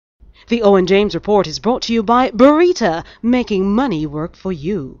The Owen James Report is brought to you by Burrita, making money work for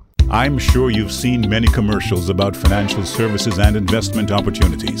you. I'm sure you've seen many commercials about financial services and investment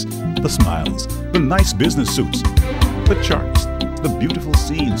opportunities. The smiles, the nice business suits, the charts, the beautiful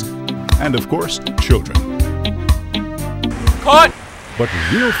scenes, and of course, children. Cut! But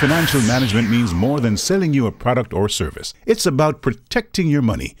real financial management means more than selling you a product or service. It's about protecting your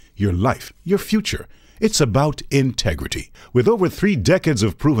money, your life, your future. It's about integrity. With over 3 decades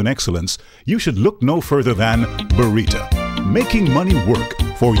of proven excellence, you should look no further than Burrita, making money work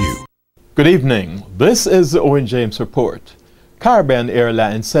for you. Good evening. This is the Owen James Report. Caribbean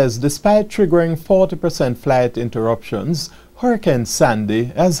Airlines says despite triggering 40% flight interruptions, Hurricane Sandy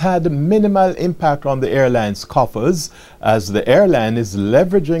has had minimal impact on the airline's coffers as the airline is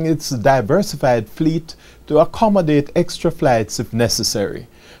leveraging its diversified fleet to accommodate extra flights if necessary.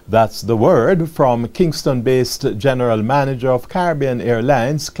 That's the word from Kingston-based General Manager of Caribbean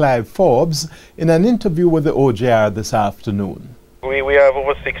Airlines, Clive Forbes, in an interview with the OJR this afternoon. We have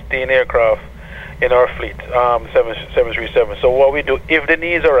over 16 aircraft in our fleet, 737. So what we do, if the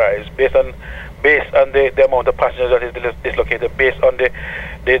needs arise, based on the amount of passengers that is dislocated, based on the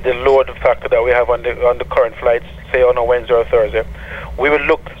load factor that we have on the current flights, say on a Wednesday or Thursday, we will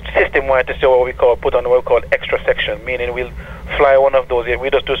look system-wide to see what we call extra section, meaning we'll fly one of those. Our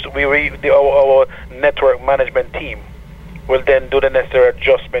network management team will then do the necessary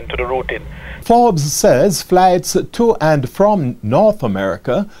adjustment to the routing. Forbes says flights to and from North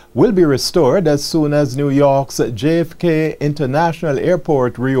America will be restored as soon as New York's JFK International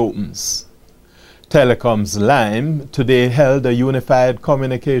Airport reopens. Telecom's Lime today held a unified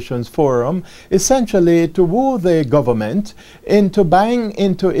communications forum essentially to woo the government into buying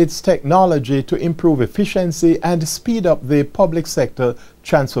into its technology to improve efficiency and speed up the public sector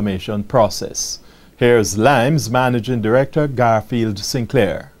transformation process. Here's Lime's Managing Director Garfield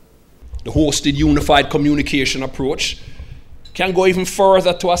Sinclair. The hosted unified communication approach can go even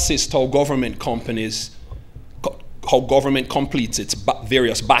further to assist how government completes its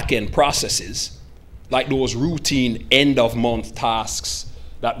various back-end processes, like those routine end-of-month tasks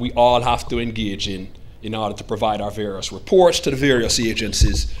that we all have to engage in order to provide our various reports to the various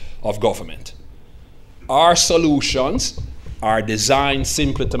agencies of government. Our solutions are designed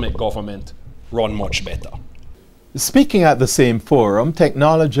simply to make government run much better. Speaking at the same forum,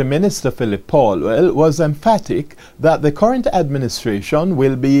 Technology Minister Philip Paulwell was emphatic that the current administration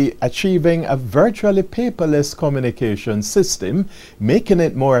will be achieving a virtually paperless communication system, making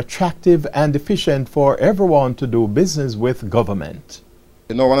it more attractive and efficient for everyone to do business with government.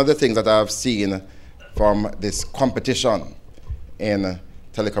 You know, one of the things that I've seen from this competition in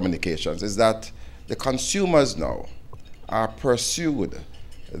telecommunications is that the consumers now are pursued,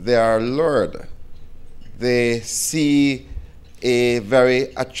 they are lured. They see a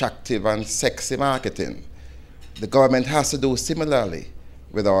very attractive and sexy marketing. The government has to do similarly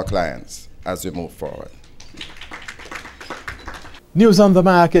with our clients as we move forward. News on the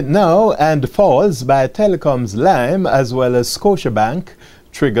market now, and falls by Telecom's Lime as well as Scotiabank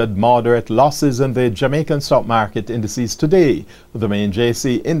triggered moderate losses in the Jamaican stock market indices today. The main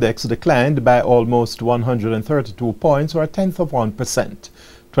JC index declined by almost 132 points, or 1/10%.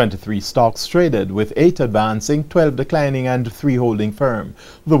 23 stocks traded, with 8 advancing, 12 declining, and 3 holding firm.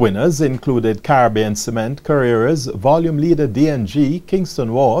 The winners included Caribbean Cement, Carreras, volume leader D&G,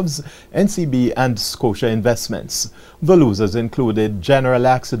 Kingston Wharves, NCB, and Scotia Investments. The losers included General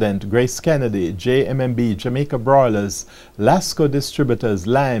Accident, Grace Kennedy, JMMB, Jamaica Broilers, Lasco Distributors,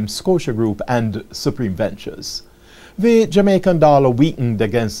 Lime, Scotia Group, and Supreme Ventures. The Jamaican dollar weakened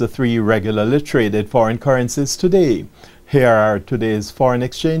against the 3 regularly traded foreign currencies today. Here are today's foreign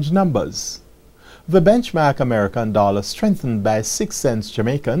exchange numbers. The benchmark American dollar strengthened by 6 cents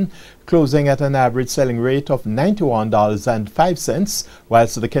Jamaican, closing at an average selling rate of $91.05,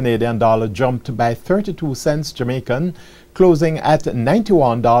 whilst the Canadian dollar jumped by 32 cents Jamaican, closing at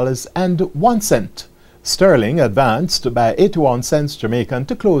 $91.01. Sterling advanced by 81 cents Jamaican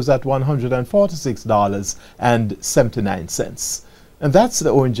to close at $146.79. And that's the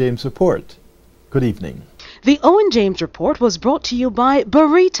Owen James Report. Good evening. The Owen James Report was brought to you by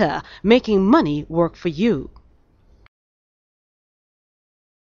Burrita, making money work for you.